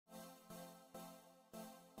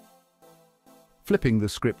Flipping the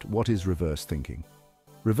script, what is reverse thinking?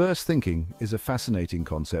 Reverse thinking is a fascinating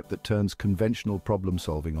concept that turns conventional problem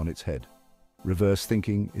solving on its head. Reverse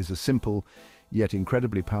thinking is a simple, yet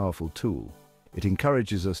incredibly powerful tool. It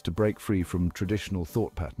encourages us to break free from traditional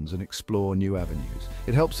thought patterns and explore new avenues.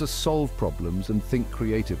 It helps us solve problems and think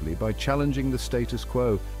creatively by challenging the status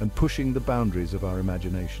quo and pushing the boundaries of our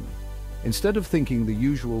imagination. Instead of thinking the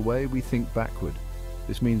usual way, we think backward.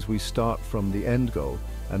 This means we start from the end goal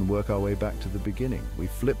and work our way back to the beginning. We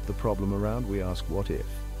flip the problem around, we ask what if.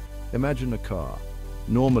 Imagine a car.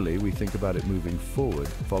 Normally we think about it moving forward,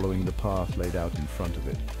 following the path laid out in front of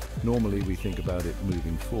it. Normally we think about it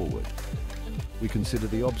moving forward. We consider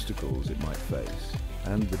the obstacles it might face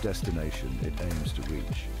and the destination it aims to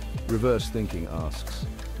reach. Reverse thinking asks,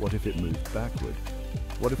 what if it moved backward?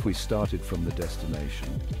 What if we started from the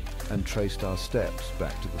destination and traced our steps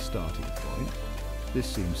back to the starting point? This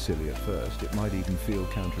seems silly at first, it might even feel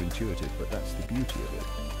counterintuitive, but that's the beauty of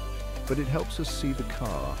it. But it helps us see the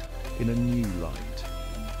car in a new light.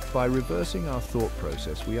 By reversing our thought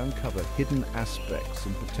process, we uncover hidden aspects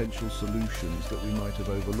and potential solutions that we might have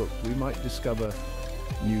overlooked. We might discover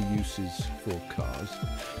new uses for cars.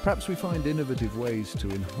 Perhaps we find innovative ways to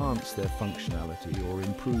enhance their functionality or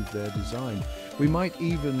improve their design. We might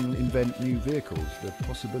even invent new vehicles. The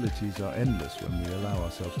possibilities are endless when we allow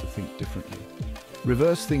ourselves to think differently.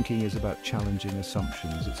 Reverse thinking is about challenging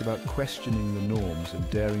assumptions. It's about questioning the norms and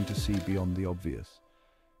daring to see beyond the obvious.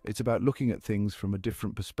 It's about looking at things from a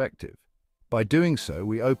different perspective. By doing so,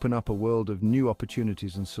 we open up a world of new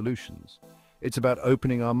opportunities and solutions. It's about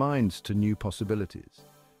opening our minds to new possibilities.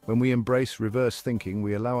 When we embrace reverse thinking,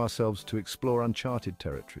 we allow ourselves to explore uncharted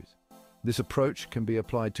territories. This approach can be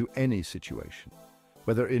applied to any situation.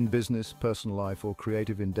 Whether in business, personal life, or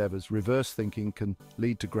creative endeavors, reverse thinking can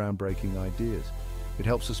lead to groundbreaking ideas. It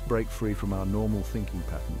helps us break free from our normal thinking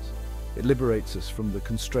patterns. It liberates us from the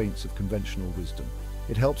constraints of conventional wisdom.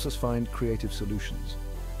 It helps us find creative solutions.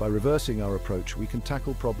 By reversing our approach, we can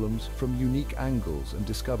tackle problems from unique angles and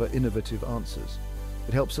discover innovative answers.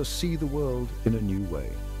 It helps us see the world in a new way.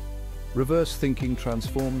 Reverse thinking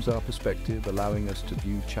transforms our perspective, allowing us to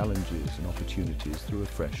view challenges and opportunities through a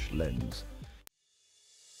fresh lens.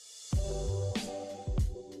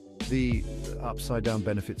 The upside-down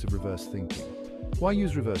benefits of reverse thinking. Why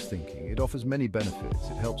use reverse thinking? It offers many benefits.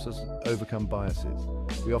 It helps us overcome biases.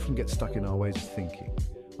 We often get stuck in our ways of thinking.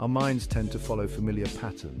 Our minds tend to follow familiar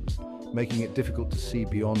patterns, making it difficult to see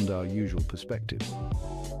beyond our usual perspectives.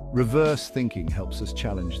 Reverse thinking helps us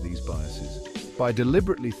challenge these biases. By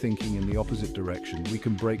deliberately thinking in the opposite direction, we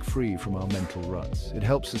can break free from our mental ruts. It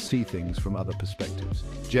helps us see things from other perspectives,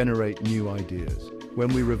 generate new ideas. When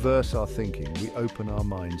we reverse our thinking, we open our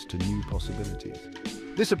minds to new possibilities.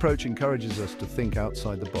 This approach encourages us to think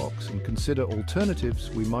outside the box and consider alternatives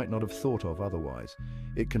we might not have thought of otherwise.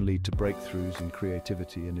 It can lead to breakthroughs in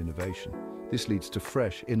creativity and innovation. This leads to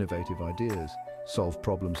fresh, innovative ideas, solve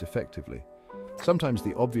problems effectively. Sometimes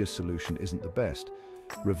the obvious solution isn't the best.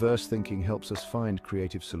 Reverse thinking helps us find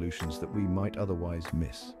creative solutions that we might otherwise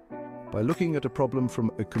miss. By looking at a problem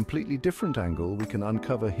from a completely different angle, we can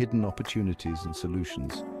uncover hidden opportunities and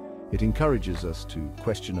solutions. It encourages us to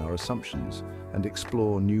question our assumptions and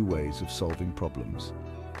explore new ways of solving problems,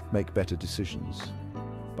 make better decisions.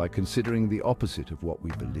 By considering the opposite of what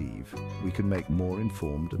we believe, we can make more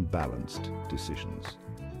informed and balanced decisions.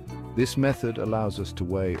 This method allows us to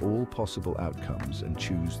weigh all possible outcomes and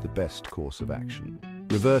choose the best course of action.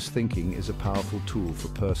 Reverse thinking is a powerful tool for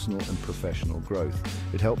personal and professional growth.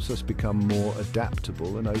 It helps us become more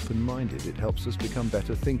adaptable and open-minded. It helps us become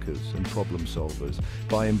better thinkers and problem solvers.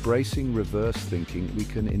 By embracing reverse thinking, we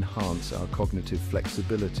can enhance our cognitive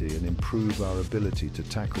flexibility and improve our ability to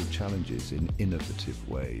tackle challenges in innovative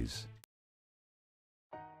ways.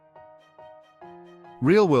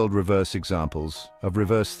 Real-world reverse examples of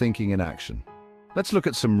reverse thinking in action. Let's look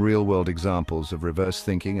at some real-world examples of reverse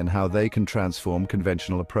thinking and how they can transform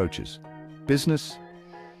conventional approaches. Business.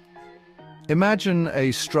 Imagine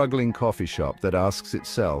a struggling coffee shop that asks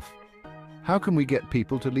itself, how can we get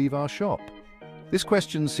people to leave our shop? This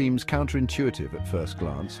question seems counterintuitive at first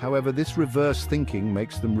glance. However, this reverse thinking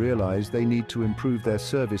makes them realize they need to improve their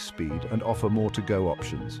service speed and offer more to-go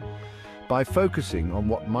options. By focusing on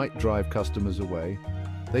what might drive customers away,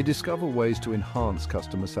 they discover ways to enhance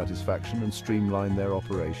customer satisfaction and streamline their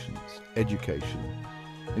operations. Education.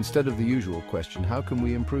 Instead of the usual question, how can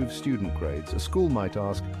we improve student grades? A school might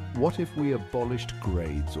ask, what if we abolished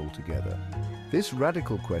grades altogether? This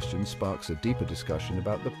radical question sparks a deeper discussion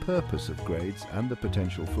about the purpose of grades and the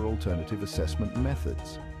potential for alternative assessment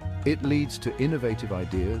methods. It leads to innovative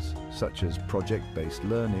ideas such as project-based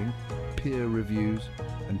learning, peer reviews,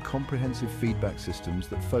 and comprehensive feedback systems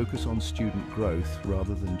that focus on student growth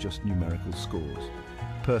rather than just numerical scores.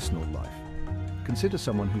 Personal life. Consider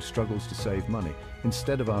someone who struggles to save money.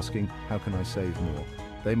 Instead of asking, "How can I save more?"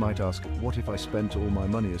 they might ask, "What if I spent all my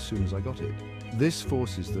money as soon as I got it?" This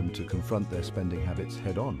forces them to confront their spending habits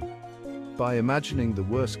head-on. By imagining the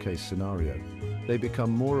worst-case scenario, they become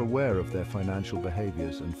more aware of their financial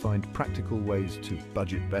behaviors and find practical ways to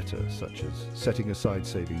budget better, such as setting aside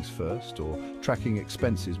savings first or tracking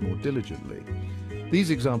expenses more diligently. These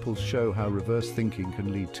examples show how reverse thinking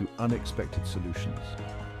can lead to unexpected solutions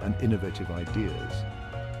and innovative ideas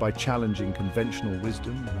by challenging conventional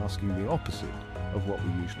wisdom and asking the opposite of what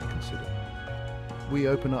we usually consider. We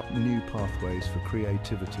open up new pathways for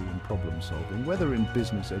creativity and problem solving, whether in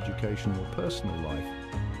business, education, or personal life.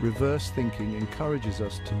 Reverse thinking encourages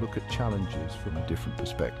us to look at challenges from a different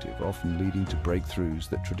perspective, often leading to breakthroughs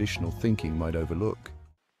that traditional thinking might overlook.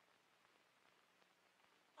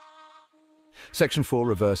 Section 4,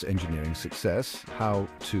 Reverse Engineering Success, how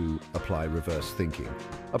to apply reverse thinking.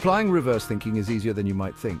 Applying reverse thinking is easier than you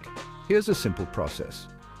might think. Here's a simple process.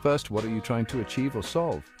 First, what are you trying to achieve or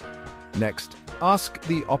solve? Next, ask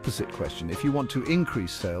the opposite question. If you want to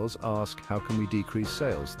increase sales, ask, how can we decrease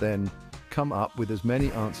sales? Then, come up with as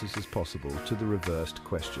many answers as possible to the reversed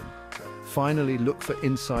question. Finally, look for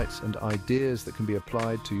insights and ideas that can be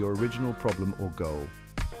applied to your original problem or goal.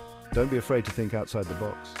 Don't be afraid to think outside the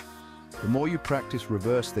box. The more you practice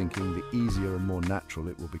reverse thinking, the easier and more natural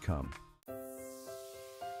it will become.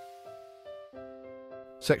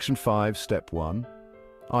 Section 5, Step 1.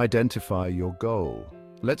 Identify your goal.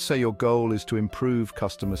 Let's say your goal is to improve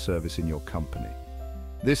customer service in your company.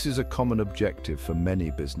 This is a common objective for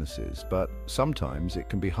many businesses, but sometimes it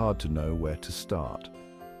can be hard to know where to start.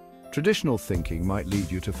 Traditional thinking might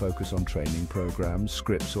lead you to focus on training programs,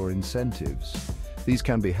 scripts, or incentives. These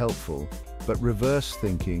can be helpful, but reverse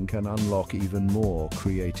thinking can unlock even more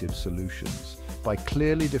creative solutions. By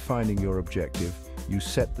clearly defining your objective, you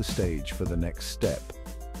set the stage for the next step,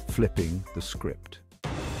 flipping the script.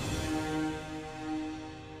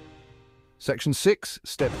 Section 6,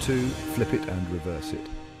 Step 2, Flip it and reverse it.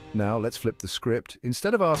 Now let's flip the script.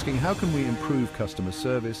 Instead of asking, how can we improve customer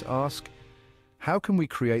service, ask, how can we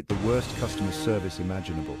create the worst customer service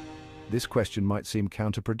imaginable? This question might seem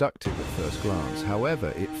counterproductive at first glance.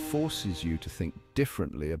 However, it forces you to think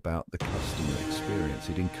differently about the customer experience.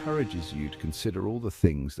 It encourages you to consider all the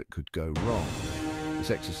things that could go wrong. This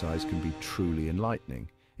exercise can be truly enlightening.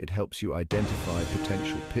 It helps you identify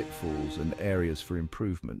potential pitfalls and areas for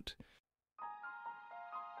improvement.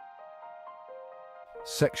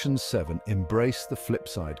 Section 7, Embrace the flip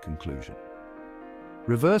side conclusion.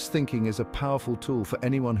 Reverse thinking is a powerful tool for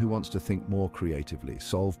anyone who wants to think more creatively,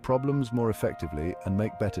 solve problems more effectively, and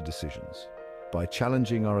make better decisions. By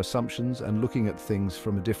challenging our assumptions and looking at things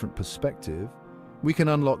from a different perspective, we can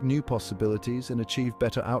unlock new possibilities and achieve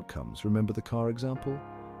better outcomes. Remember the car example?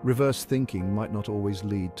 Reverse thinking might not always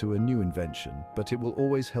lead to a new invention, but it will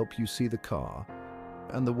always help you see the car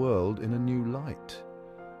and the world in a new light.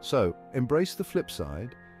 So, embrace the flip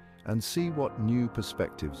side and see what new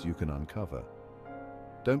perspectives you can uncover.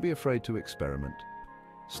 Don't be afraid to experiment.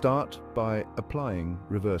 Start by applying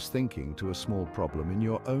reverse thinking to a small problem in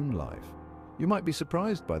your own life. You might be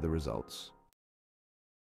surprised by the results.